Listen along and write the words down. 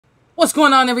What's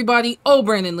going on, everybody?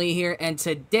 Brandon Lee here, and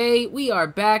today we are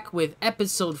back with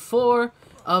episode 4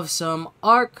 of some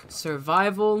Ark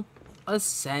Survival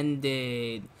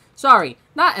Ascended. Sorry,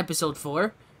 not episode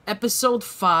 4, episode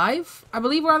 5. I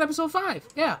believe we're on episode 5,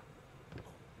 yeah.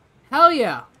 Hell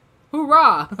yeah.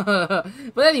 Hoorah!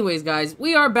 But anyways, guys,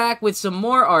 we are back with some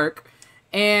more Ark.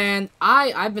 And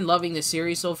I've been loving this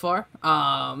series so far.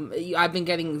 I've been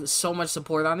getting so much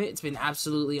support on it. It's been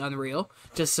absolutely unreal.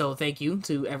 Just so thank you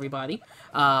to everybody.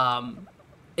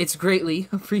 It's greatly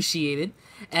appreciated.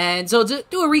 And so to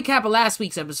do a recap of last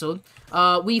week's episode,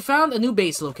 we found a new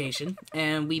base location.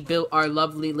 And we built our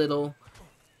lovely little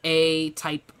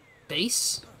A-type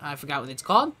base. I forgot what it's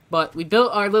called. But we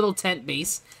built our little tent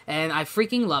base. And I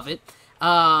freaking love it.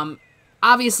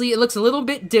 Obviously, it looks a little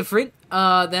bit different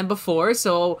than before,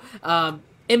 so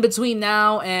in between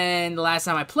now and the last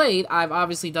time I played, I've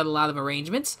obviously done a lot of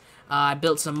arrangements. I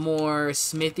built some more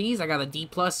smithies. I got a D+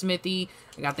 smithy,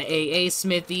 I got the AA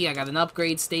smithy, I got an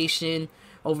upgrade station.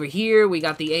 Over here, we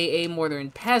got the AA mortar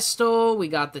and pestle, we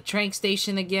got the trank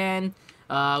station again,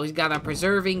 we got our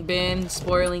preserving bin,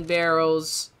 spoiling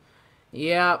barrels,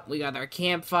 yeah, we got our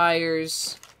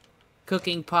campfires,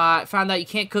 cooking pot. Found out you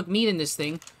can't cook meat in this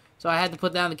thing, so I had to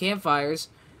put down the campfires.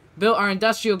 Built our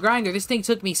industrial grinder. This thing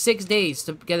took me 6 days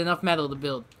to get enough metal to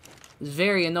build. It's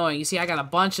very annoying. You see, I got a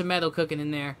bunch of metal cooking in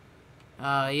there.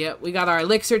 Yeah, we got our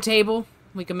elixir table.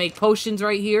 We can make potions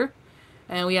right here.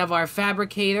 And we have our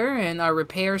fabricator and our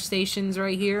repair stations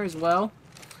right here as well.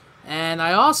 And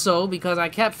I also, because I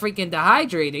kept freaking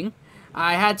dehydrating,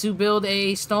 I had to build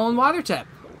a stone water tap.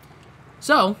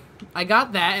 So, I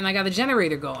got that, and I got a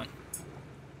generator going.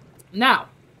 Now,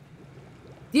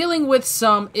 dealing with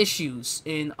some issues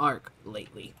in Ark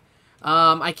lately.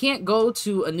 I can't go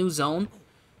to a new zone.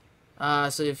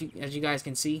 So as you guys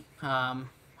can see,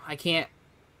 I can't.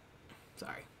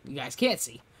 Sorry, you guys can't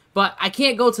see, but I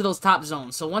can't go to those top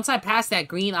zones. So once I pass that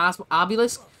green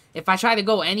obelisk, if I try to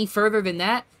go any further than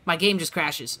that, my game just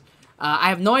crashes. I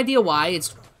have no idea why.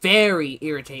 It's very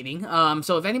irritating.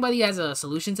 So if anybody has a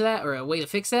solution to that or a way to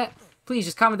fix that, please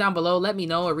just comment down below, let me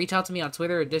know, or reach out to me on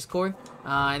Twitter or Discord,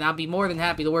 and I'll be more than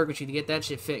happy to work with you to get that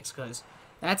shit fixed, because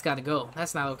that's gotta go.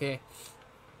 That's not okay.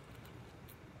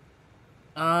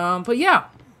 But yeah.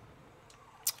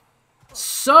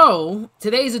 So,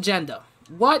 today's agenda.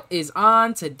 What is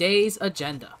on today's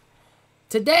agenda?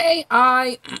 Today,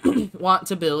 I want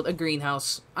to build a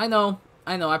greenhouse. I know,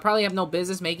 I probably have no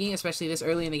business making it, especially this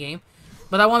early in the game.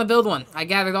 But I want to build one. I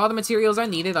gathered all the materials I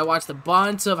needed. I watched a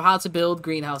bunch of how to build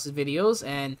greenhouses videos,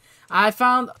 and I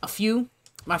found a few.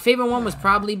 My favorite one was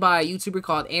probably by a YouTuber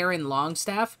called Aaron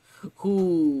Longstaff,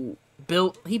 who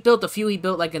built a few. He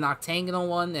built like an octagonal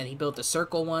one, and he built a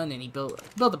circle one, and he built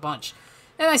a bunch.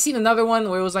 And I seen another one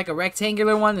where it was like a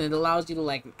rectangular one, and it allows you to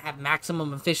like have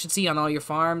maximum efficiency on all your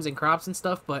farms and crops and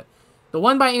stuff. But the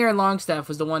one by Aaron Longstaff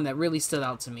was the one that really stood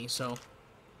out to me. So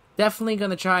definitely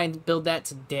gonna try and build that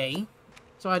today.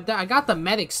 So I got the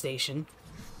medic station,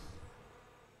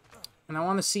 and I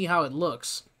want to see how it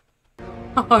looks.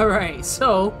 Alright,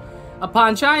 so,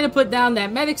 upon trying to put down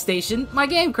that medic station, my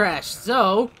game crashed,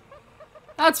 so,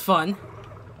 that's fun.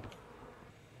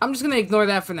 I'm just going to ignore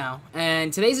that for now,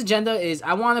 and today's agenda is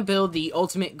I want to build the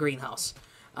ultimate greenhouse.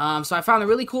 So I found a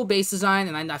really cool base design,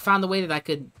 and I found a way that I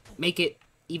could make it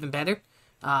even better.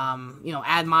 You know,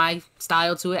 add my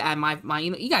style to it, add my you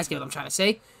know, you guys get what I'm trying to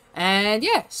say. And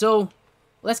yeah, so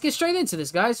let's get straight into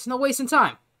this, guys. No wasting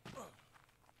time.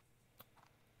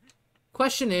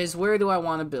 Question is, where do I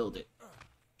want to build it?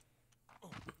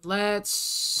 Let's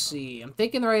see. I'm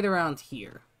thinking right around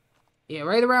here. Yeah,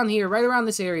 right around here. Right around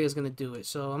this area is going to do it.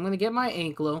 So I'm going to get my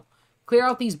anklo, clear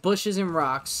out these bushes and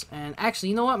rocks. And actually,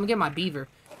 you know what? I'm going to get my beaver.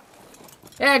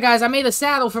 Yeah, guys, I made a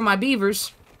saddle for my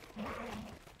beavers.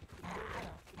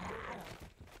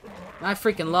 I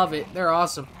freaking love it. They're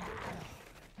awesome.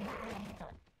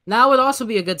 Now would also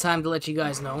be a good time to let you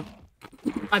guys know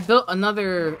I built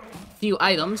another few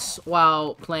items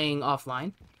while playing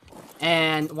offline,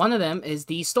 and one of them is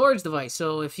the storage device.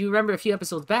 So if you remember a few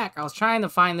episodes back, I was trying to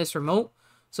find this remote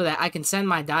so that I can send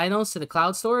my dinos to the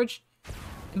cloud storage,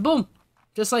 and boom,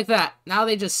 just like that. Now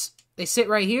they sit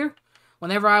right here.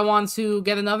 Whenever I want to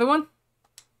get another one,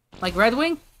 like Red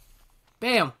Wing,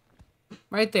 bam,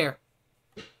 right there.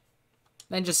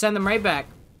 Then just send them right back.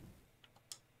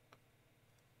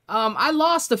 I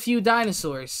lost a few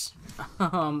dinosaurs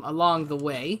along the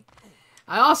way.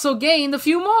 I also gained a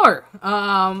few more.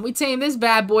 We tamed this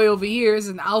bad boy over here. It's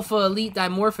an Alpha Elite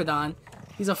Dimorphodon.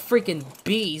 He's a freaking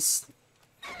beast.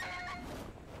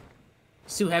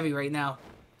 It's too heavy right now.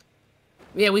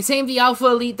 Yeah, we tamed the Alpha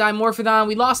Elite Dimorphodon.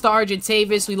 We lost the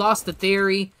Argentavis. We lost the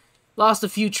Theory. Lost a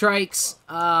few trikes.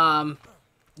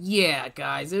 Yeah,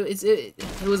 guys, it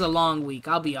was a long week,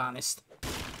 I'll be honest.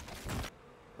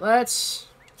 Let's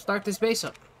start this base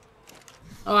up.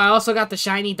 Oh, I also got the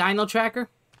shiny dino tracker.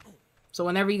 So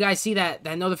whenever you guys see that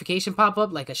notification pop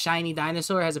up, like a shiny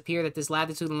dinosaur has appeared at this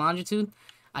latitude and longitude,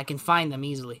 I can find them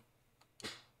easily.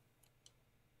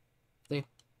 See?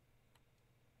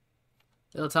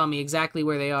 It'll tell me exactly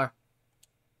where they are.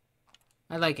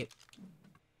 I like it.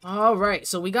 Alright,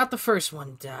 so we got the first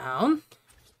one down.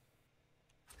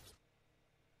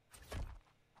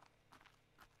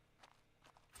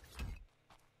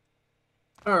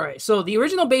 Alright, so the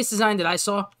original base design that I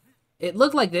saw, it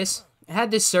looked like this. It had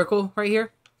this circle right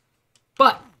here.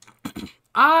 But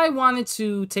I wanted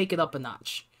to take it up a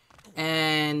notch.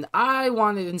 And I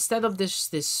wanted, instead of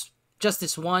just this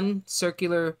one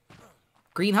circular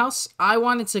greenhouse, I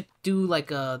wanted to do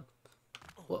like a...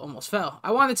 Well, almost fell.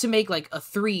 I wanted to make like a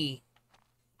 3...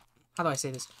 How do I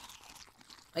say this?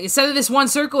 Like instead of this one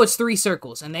circle, it's 3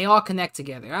 circles. And they all connect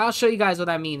together. I'll show you guys what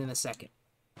I mean in a second.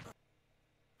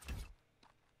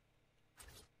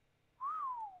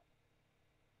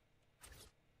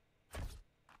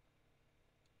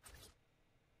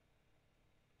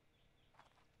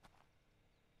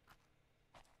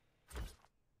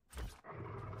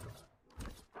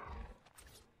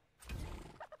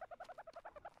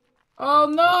 Oh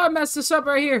no, I messed this up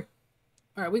right here.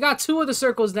 Alright, we got 2 of the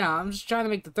circles down. I'm just trying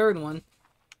to make the 3rd one.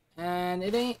 And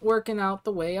it ain't working out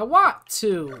the way I want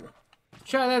to.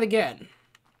 Try that again.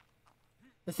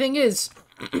 The thing is,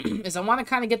 I want to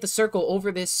kind of get the circle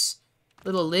over this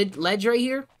little ledge right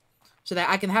here. So that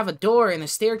I can have a door and a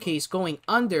staircase going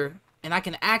under. And I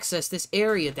can access this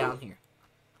area down here.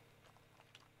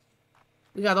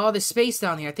 We got all this space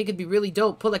down here. I think it'd be really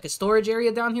dope. Put like a storage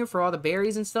area down here for all the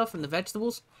berries and stuff and the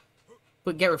vegetables.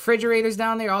 But get refrigerators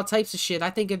down there, all types of shit. I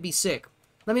think it'd be sick.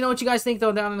 Let me know what you guys think,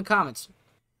 though, down in the comments.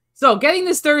 So, getting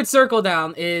this 3rd circle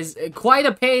down is quite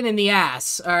a pain in the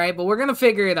ass, alright? But we're gonna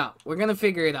figure it out. We're gonna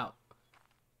figure it out.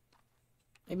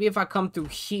 Maybe if I come through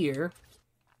here,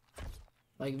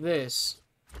 like this.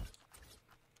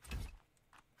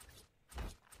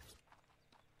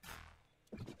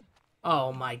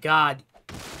 Oh my god.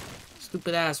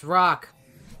 Stupid ass rock.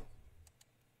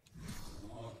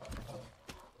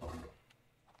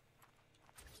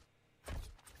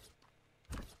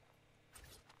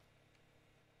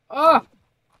 Oh!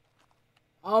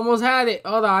 Almost had it.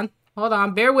 Hold on. Hold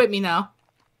on. Bear with me now.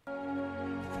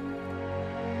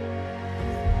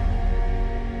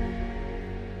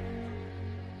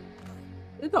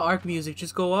 Did the Ark music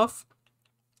just go off?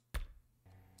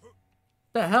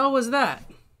 The hell was that?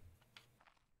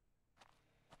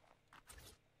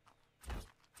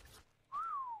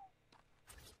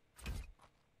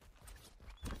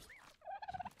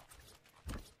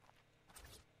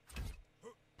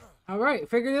 Alright,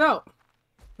 figured it out.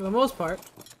 For the most part.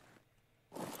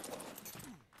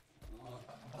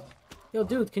 Yo,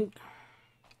 dude,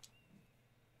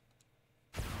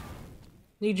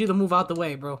 need you to move out the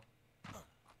way, bro.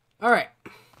 Alright.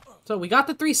 So, we got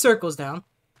the 3 circles down.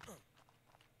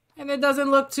 And it doesn't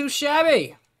look too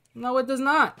shabby. No, it does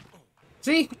not.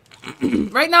 See?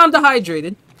 Right now I'm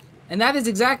dehydrated. And that is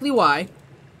exactly why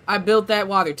I built that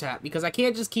water tap. Because I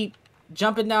can't just keep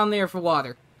jumping down there for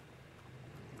water.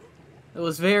 It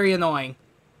was very annoying.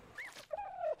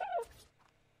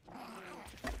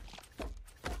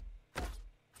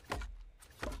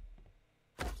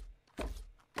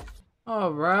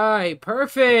 Alright,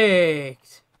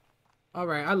 perfect.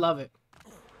 Alright, I love it.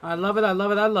 I love it, I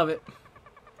love it, I love it.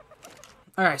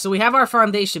 Alright, so we have our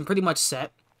foundation pretty much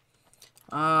set.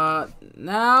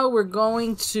 Now we're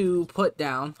going to put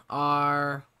down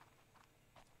our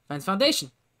fence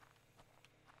foundation.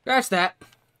 Scratch that.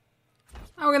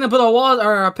 Now we're gonna put our walls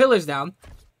or our pillars down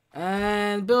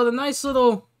and build a nice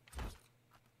little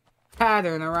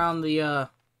pattern around the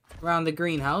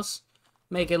greenhouse.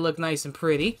 Make it look nice and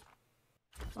pretty.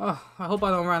 Oh, I hope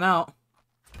I don't run out.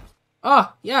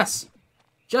 Oh, yes.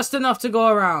 Just enough to go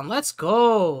around. Let's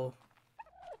go.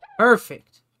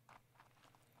 Perfect.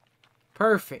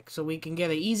 Perfect. So we can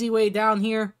get an easy way down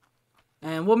here.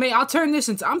 And I'm turning this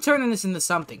into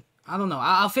something. I don't know.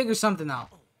 I'll figure something out.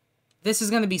 This is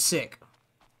gonna be sick.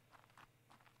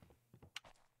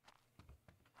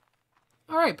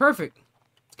 Alright, perfect.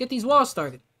 Let's get these walls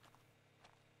started.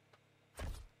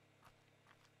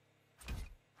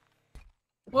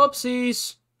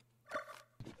 Whoopsies.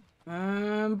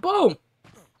 And boom.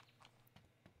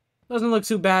 Doesn't look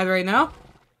too bad right now.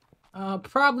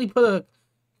 Probably put a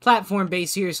platform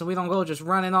base here so we don't go just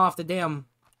running off the damn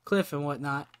cliff and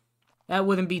whatnot. That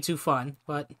wouldn't be too fun,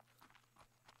 but...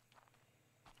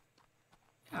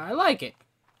 I like it.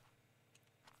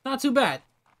 Not too bad.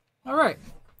 Alright.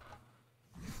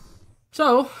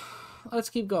 So, let's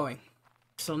keep going.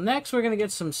 So next we're going to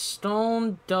get some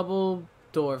stone double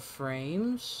door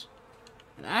frames.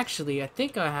 And actually, I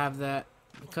think I have that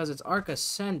because it's Ark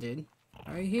Ascended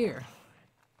right here.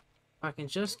 I can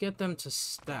just get them to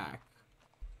stack.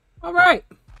 Alright.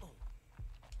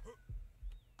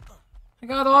 I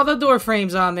got all the door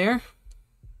frames on there.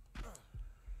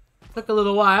 Took a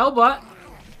little while, but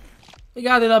we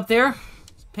got it up there.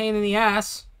 It's a pain in the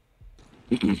ass.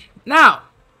 Now,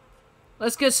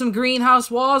 let's get some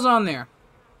greenhouse walls on there.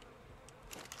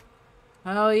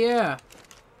 Hell yeah.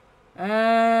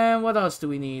 And what else do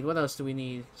we need? What else do we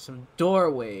need? Some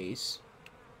doorways.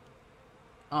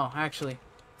 Oh, actually.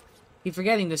 Keep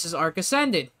forgetting this is Ark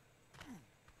Ascended.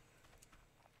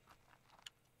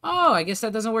 Oh, I guess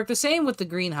that doesn't work the same with the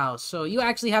greenhouse. So you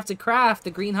actually have to craft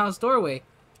the greenhouse doorway.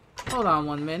 Hold on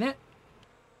 1 minute.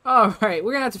 Alright,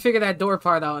 we're gonna have to figure that door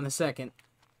part out in a second.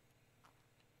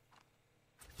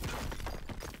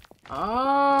 Oh,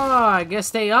 I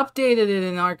guess they updated it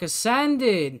in Ark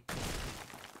Ascended.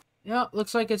 Yep,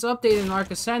 looks like it's updated in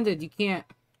Ark Ascended. You can't...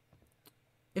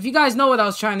 If you guys know what I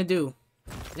was trying to do,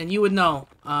 then you would know.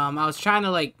 I was trying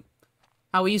to, like,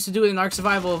 how we used to do it in Ark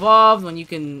Survival Evolved, when you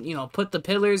can, you know, put the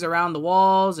pillars around the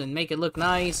walls and make it look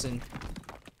nice, and...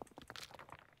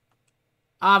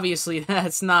 Obviously,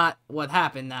 that's not what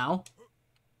happened now.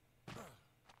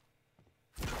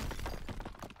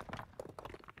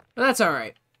 But that's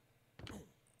alright.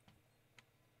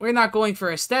 We're not going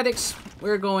for aesthetics.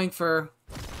 We're going for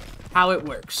how it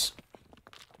works.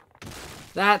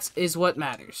 That is what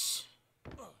matters.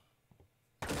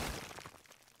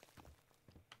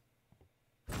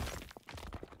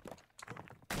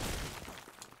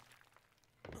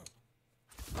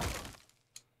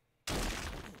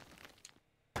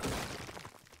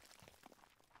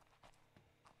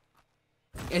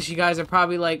 Guess you guys are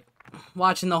probably like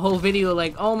watching the whole video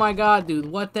like, oh my god, dude,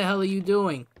 what the hell are you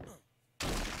doing?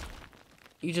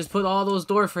 You just put all those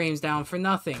door frames down for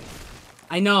nothing.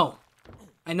 I know.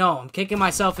 I know. I'm kicking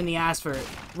myself in the ass for it.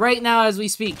 Right now as we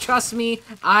speak. Trust me,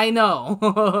 I know.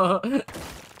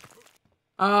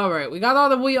 Alright, we got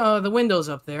all the windows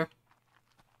up there.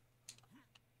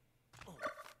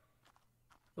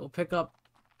 We'll pick up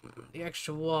the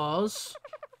extra walls.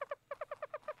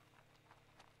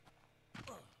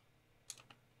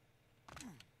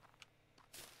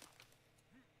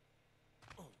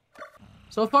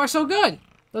 So far, so good.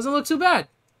 Doesn't look too bad.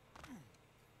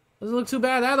 Doesn't look too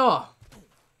bad at all.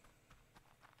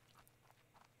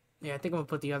 Yeah, I think I'm gonna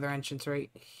put the other entrance right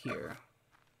here.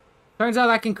 Turns out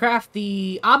I can craft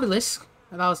the obelisk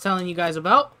that I was telling you guys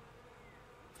about.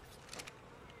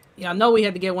 Yeah, I know we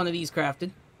had to get one of these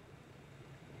crafted.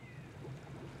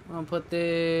 I'm gonna put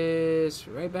this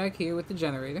right back here with the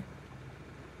generator.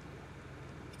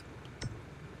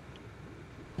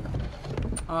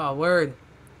 Oh, word.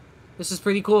 This is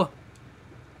pretty cool.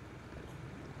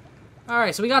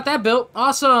 Alright, so we got that built.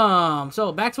 Awesome!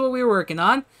 So, back to what we were working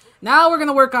on. Now we're going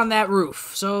to work on that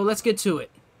roof. So, let's get to it.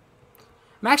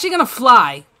 I'm actually going to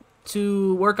fly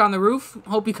to work on the roof.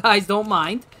 Hope you guys don't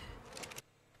mind.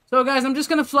 So, guys, I'm just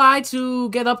going to fly to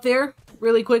get up there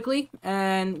really quickly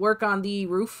and work on the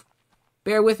roof.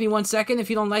 Bear with me 1 second. If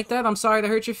you don't like that, I'm sorry to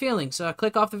hurt your feelings.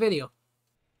 Click off the video.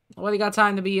 Nobody got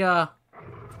time to be, you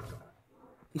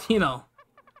know...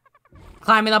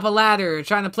 climbing up a ladder,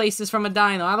 trying to place this from a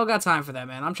dino. I don't got time for that,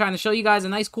 man. I'm trying to show you guys a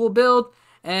nice, cool build,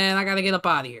 and I gotta get up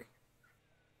out of here.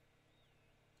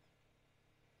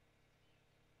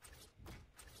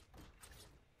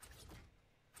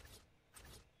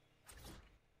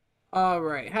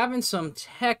 Alright, having some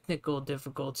technical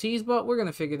difficulties, but we're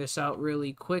gonna figure this out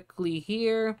really quickly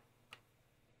here.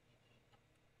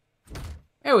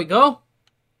 There we go.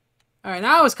 Alright,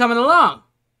 now it's coming along.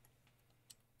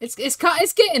 It's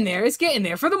getting there. It's getting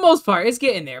there. For the most part, it's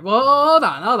getting there. But hold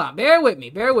on. Bear with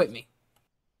me. Bear with me.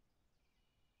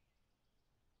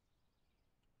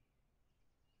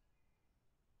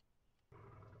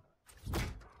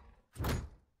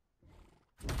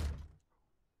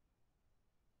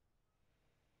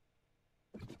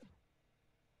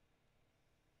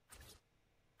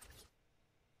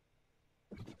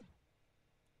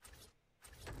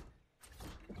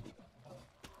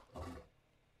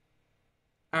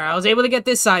 Alright, I was able to get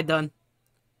this side done.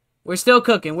 We're still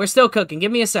cooking. We're still cooking.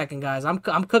 Give me a second, guys. I'm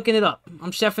cooking it up.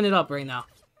 I'm chefing it up right now.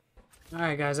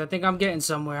 Alright, guys. I think I'm getting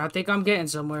somewhere.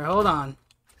 Hold on.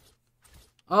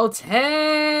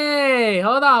 Okay!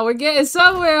 Hold on. We're getting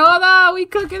somewhere. Hold on. We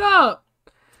cooking up.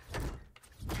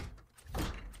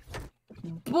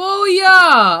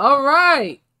 Booyah!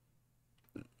 Alright.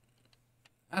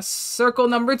 A circle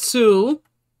number 2.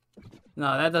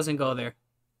 No, that doesn't go there.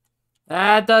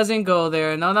 That doesn't go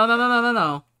there. No, no, no, no, no, no,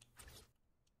 no.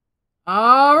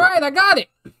 Alright, I got it.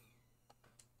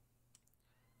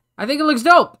 I think it looks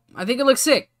dope. I think it looks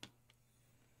sick.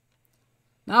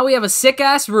 Now we have a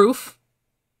sick-ass roof.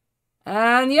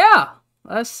 And yeah,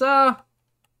 let's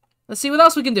see what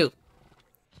else we can do.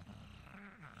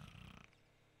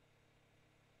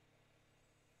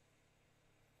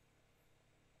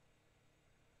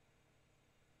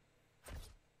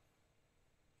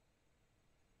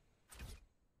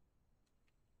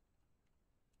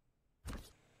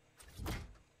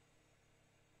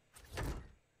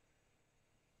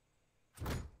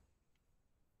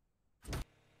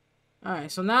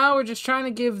 Alright, so now we're just trying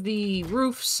to give the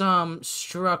roof some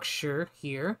structure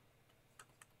here.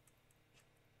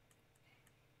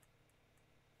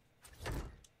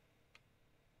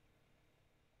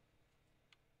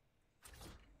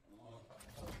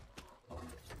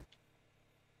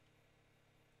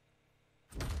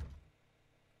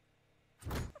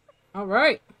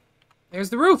 Alright,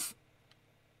 there's the roof.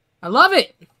 I love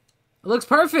it. It looks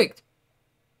perfect.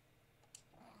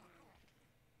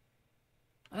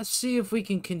 Let's see if we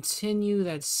can continue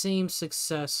that same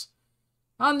success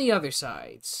on the other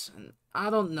sides. And I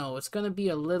don't know, it's going to be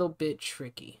a little bit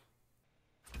tricky.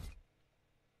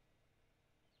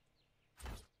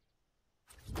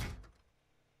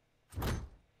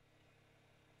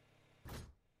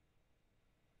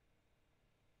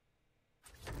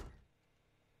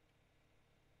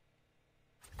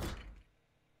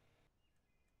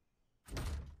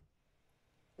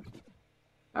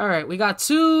 Alright, we got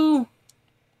two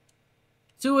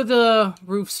of the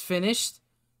roofs finished.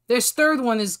 This third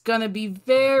one is gonna be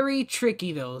very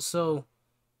tricky though, so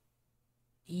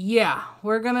yeah,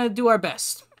 we're gonna do our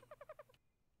best.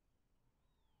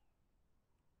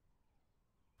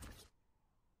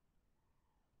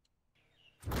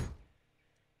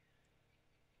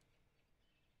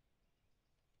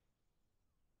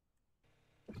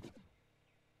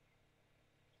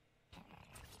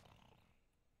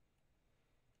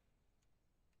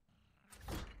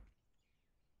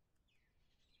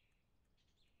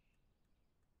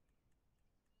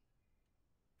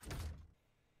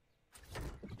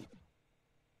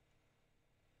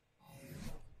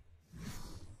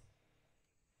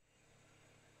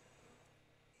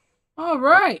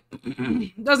 Alright.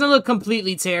 Doesn't look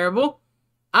completely terrible.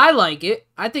 I like it.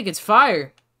 I think it's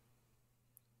fire.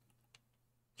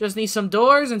 Just need some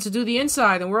doors and to do the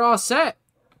inside and we're all set.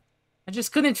 I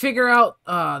just couldn't figure out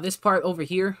this part over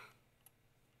here,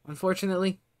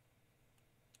 unfortunately.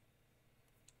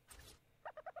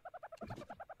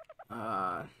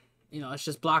 You know, it's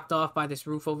just blocked off by this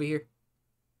roof over here.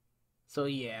 So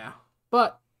yeah,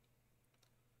 but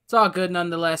it's all good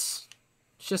nonetheless.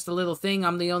 It's just a little thing.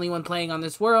 I'm the only one playing on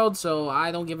this world, so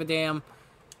I don't give a damn.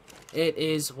 It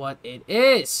is what it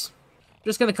is. I'm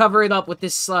just gonna cover it up with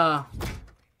this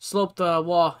sloped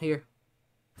wall here.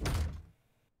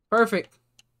 Perfect.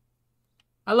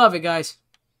 I love it, guys.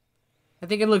 I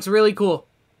think it looks really cool.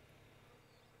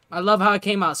 I love how it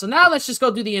came out. So now let's just go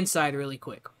do the inside really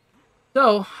quick.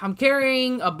 So, I'm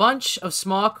carrying a bunch of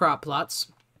small crop plots.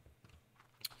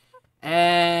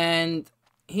 And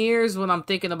here's what I'm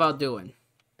thinking about doing.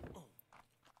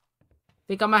 I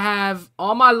think I'm going to have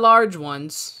all my large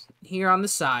ones here on the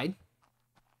side.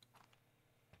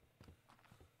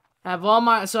 Have all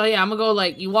my... So, yeah, I'm going to go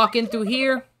like... You walk in through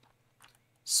here.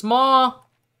 Small,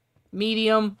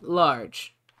 medium,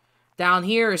 large. Down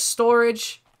here is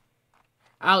storage.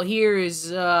 Out here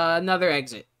is another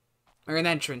exit. Or an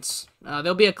entrance.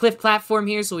 There'll be a cliff platform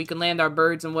here so we can land our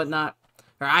birds and whatnot.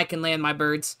 Or I can land my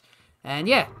birds. And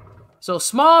yeah. So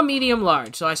small, medium,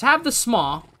 large. So I have the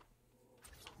small.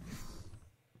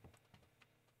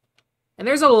 And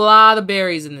there's a lot of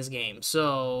berries in this game.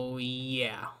 So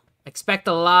yeah. Expect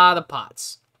a lot of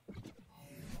pots.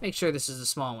 Make sure this is the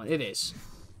small one. It is.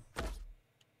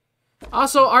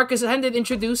 Also, Ark Ascended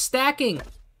introduced stacking.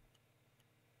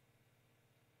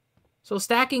 So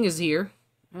stacking is here.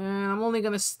 And I'm only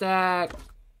going to stack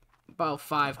about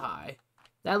 5 high.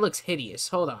 That looks hideous.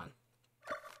 Hold on.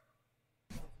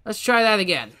 Let's try that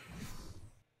again.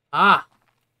 Ah,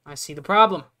 I see the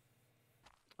problem.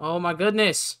 Oh my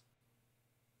goodness.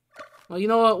 Well, you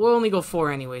know what? We'll only go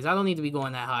 4 anyways. I don't need to be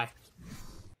going that high.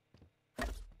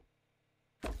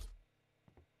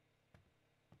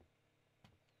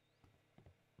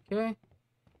 Okay.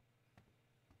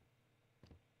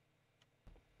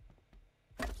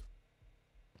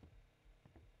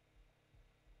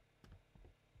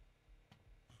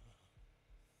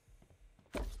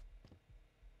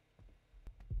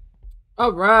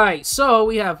 Alright, so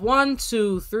we have 1,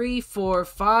 2, 3, 4,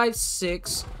 5,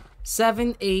 6,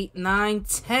 7, 8, 9,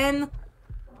 10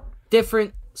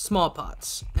 different small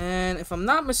pots. And if I'm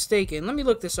not mistaken, let me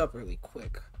look this up really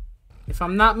quick. If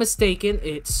I'm not mistaken,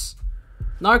 it's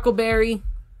Narcoberry,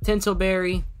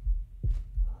 Tinselberry,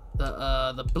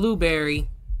 the Blueberry.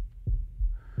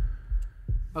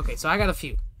 Okay, so I got a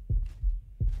few.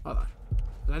 Hold on.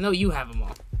 I know you have them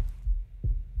all.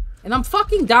 And I'm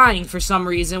fucking dying for some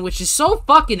reason, which is so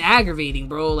fucking aggravating,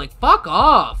 bro. Like, fuck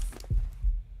off.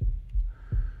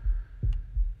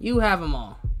 You have them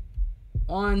all.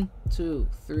 1, 2,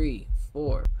 3,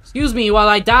 4. Excuse me while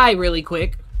I die really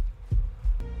quick.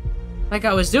 Like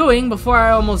I was doing before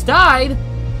I almost died.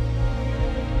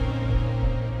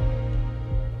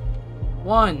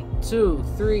 1, 2,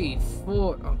 3,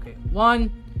 4. Okay.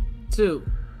 1,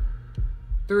 2,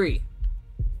 3,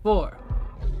 4,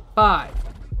 5,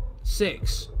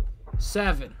 6,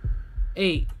 7,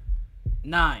 8,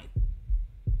 9.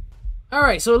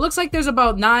 Alright, so it looks like there's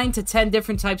about 9 to 10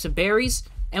 different types of berries,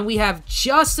 and we have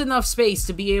just enough space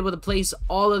to be able to place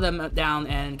all of them down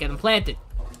and get them planted.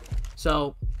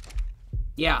 So,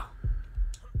 yeah.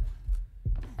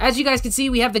 As you guys can see,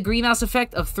 we have the greenhouse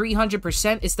effect of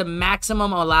 300%. It's the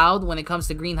maximum allowed when it comes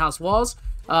to greenhouse walls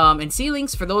and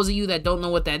ceilings. For those of you that don't know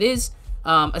what that is,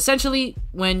 essentially,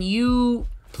 when you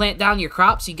plant down your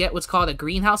crops, you get what's called a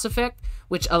greenhouse effect,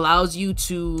 which allows you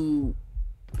to...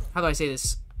 How do I say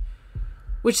this?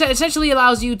 Which essentially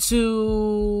allows you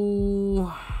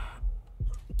to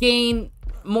gain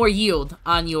more yield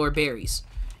on your berries.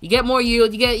 You get more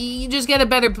yield. You just get a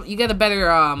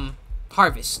better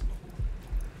harvest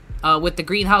with the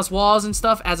greenhouse walls and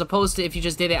stuff, as opposed to if you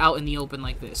just did it out in the open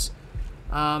like this.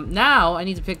 Now I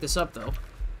need to pick this up though,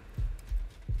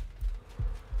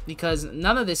 because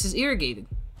none of this is irrigated,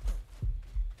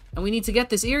 and we need to get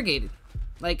this irrigated.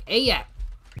 Like AYAP.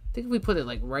 I think if we put it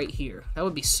like right here, that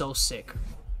would be so sick.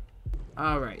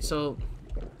 Alright, so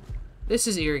this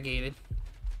is irrigated.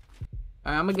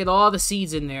 Alright, I'm gonna get all the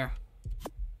seeds in there.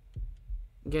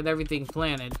 Get everything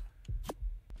planted.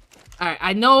 Alright,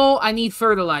 I know I need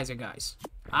fertilizer, guys.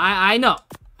 I know.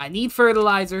 I need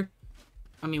fertilizer.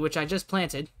 I mean, which I just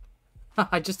planted.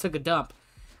 I just took a dump.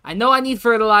 I know I need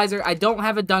fertilizer. I don't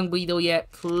have a dung beetle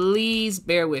yet. Please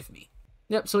bear with me.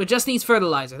 Yep, so it just needs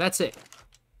fertilizer. That's it.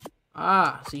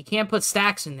 Ah, so you can't put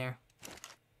stacks in there.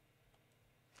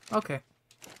 Okay.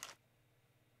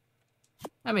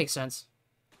 That makes sense.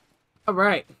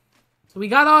 Alright. So we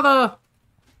got all the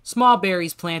small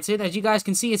berries planted. As you guys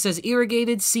can see, it says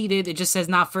irrigated, seeded. It just says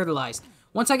not fertilized.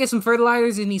 Once I get some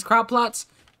fertilizers in these crop plots,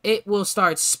 it will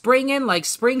start springing like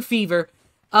spring fever.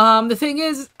 The thing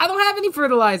is, I don't have any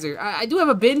fertilizer. I do have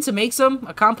a bin to make some,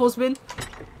 a compost bin,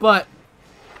 but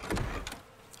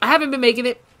I haven't been making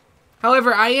it.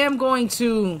 However, I am going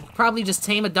to probably just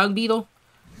tame a dung beetle.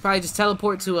 Probably just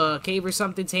teleport to a cave or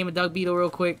something, tame a dung beetle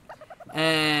real quick,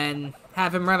 and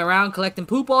have him run around collecting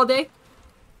poop all day.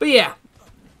 But yeah,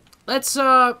 let's,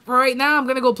 for right now, I'm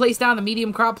gonna go place down the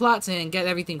medium crop plots and get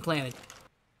everything planted.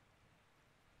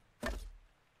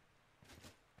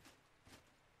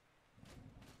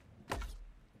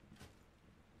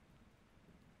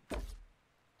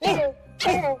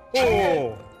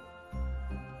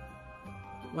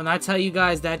 When I tell you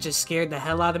guys that just scared the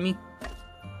hell out of me,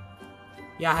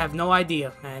 y'all have no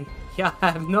idea, man. Y'all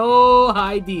have no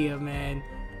idea, man.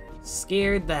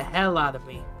 Scared the hell out of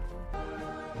me.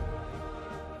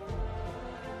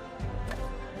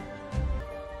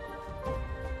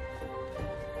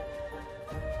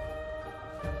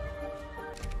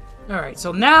 Alright,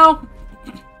 so now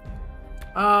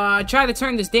I try to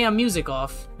turn this damn music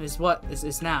off, is what this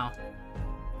is now.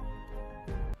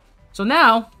 So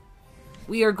now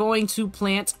we are going to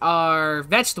plant our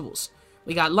vegetables.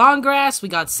 We got long grass, we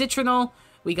got citronal,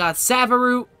 we got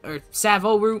savo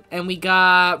root, and we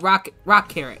got rock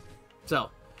carrot. So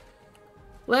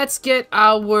let's get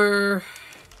our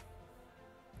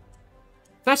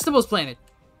vegetables planted.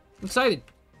 I'm excited.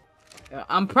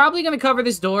 I'm probably gonna cover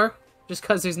this door just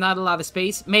because there's not a lot of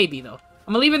space. Maybe though.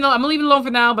 I'm gonna leave it alone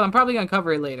for now, but I'm probably gonna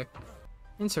cover it later.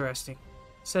 Interesting.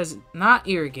 It says not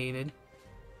irrigated.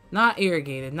 Not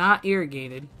irrigated, not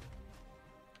irrigated.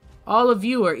 All of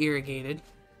you are irrigated.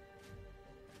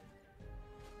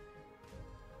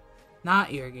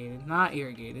 Not irrigated, not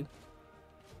irrigated.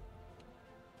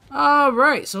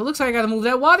 Alright, so it looks like I gotta move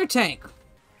that water tank.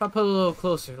 If I put it a little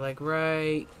closer, like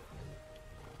right...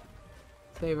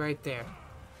 Say right there.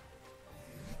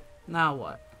 Now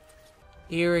what?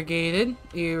 Irrigated,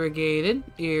 irrigated,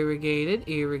 irrigated,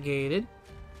 irrigated.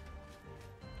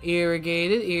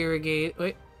 Irrigated, irrigated,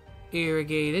 wait.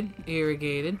 Irrigated,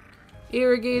 irrigated,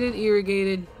 Irrigated,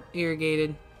 irrigated,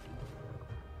 irrigated.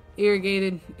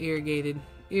 Irrigated, irrigated,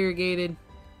 irrigated,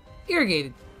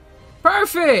 irrigated.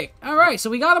 Perfect! Alright, so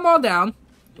we got them all down.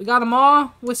 We got them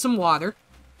all with some water.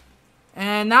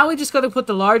 And now we just gotta put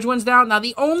the large ones down. Now,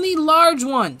 the only large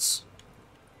ones,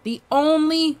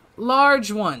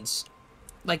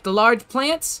 like the large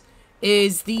plants,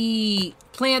 is the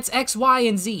plants X, Y,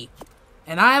 and Z.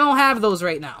 And I don't have those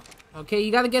right now. Okay,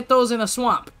 you gotta get those in a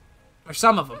swamp. Or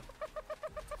some of them.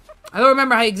 I don't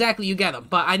remember how exactly you get them,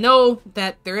 but I know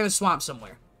that they're in a swamp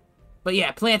somewhere. But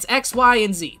yeah, plants X, Y,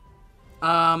 and Z.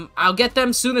 I'll get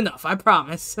them soon enough, I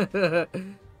promise.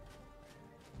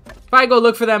 Probably go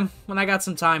look for them when I got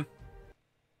some time.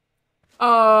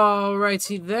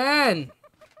 Alrighty then.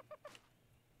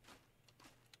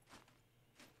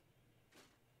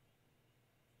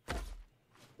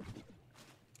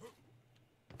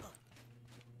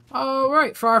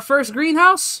 Alright, for our first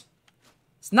greenhouse,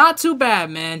 it's not too bad,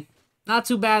 man. Not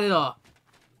too bad at all.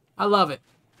 I love it.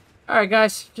 Alright,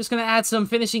 guys. Just gonna add some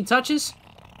finishing touches.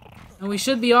 And we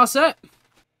should be all set.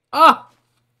 Oh!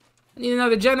 I need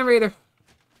another generator.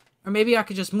 Or maybe I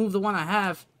could just move the one I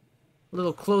have a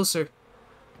little closer.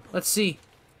 Let's see.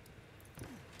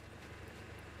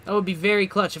 That would be very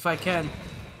clutch if I can.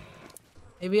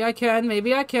 Maybe I can.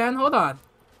 Maybe I can. Hold on.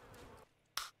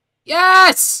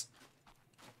 Yes!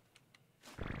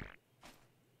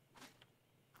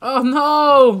 Oh,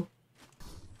 no!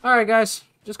 Alright, guys.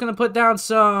 Just gonna put down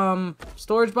some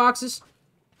storage boxes.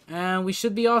 And we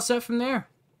should be all set from there.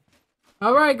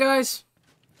 Alright, guys.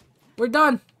 We're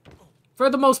done. For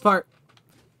the most part.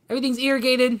 Everything's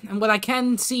irrigated, and what I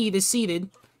can seed is seeded.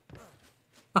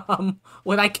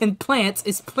 What I can plant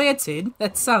is planted.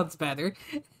 That sounds better.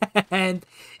 And,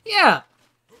 yeah.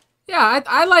 Yeah,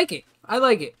 I like it. I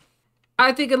like it.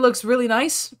 I think it looks really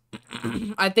nice.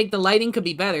 I think the lighting could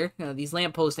be better. You know, these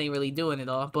lampposts ain't really doing it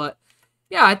all, but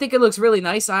yeah, I think it looks really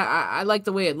nice. I like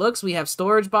the way it looks. We have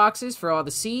storage boxes for all the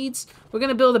seeds. We're going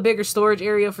to build a bigger storage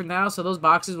area for now, so those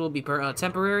boxes will be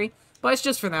temporary, but it's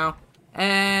just for now.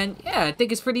 And yeah, I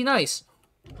think it's pretty nice.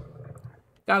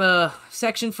 Got a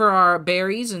section for our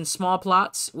berries and small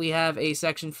plots. We have a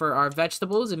section for our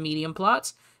vegetables and medium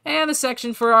plots, and a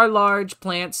section for our large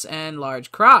plants and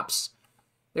large crops.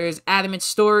 There's adamant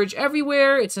storage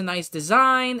everywhere. It's a nice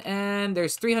design, and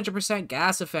there's 300%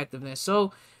 gas effectiveness.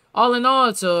 So, all in all,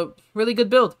 it's a really good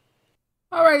build.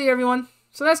 Alrighty, everyone.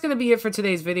 So that's going to be it for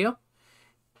today's video.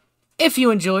 If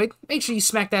you enjoyed, make sure you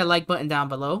smack that like button down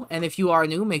below. And if you are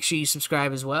new, make sure you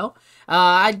subscribe as well.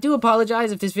 I do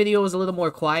apologize if this video was a little more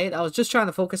quiet. I was just trying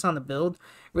to focus on the build.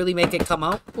 Really make it come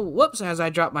out. Ooh, whoops, as I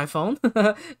dropped my phone.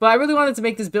 But I really wanted to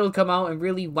make this build come out and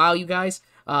really wow you guys.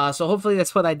 So hopefully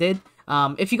that's what I did.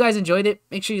 If you guys enjoyed it,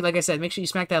 make sure you, like I said, make sure you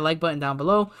smack that like button down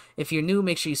below. If you're new,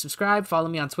 make sure you subscribe. Follow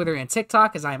me on Twitter and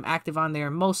TikTok, as I am active on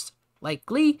there most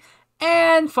likely.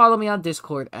 And follow me on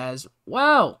Discord as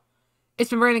well. It's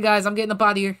been raining, guys. I'm getting up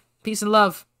out of here. Peace and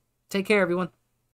love. Take care, everyone.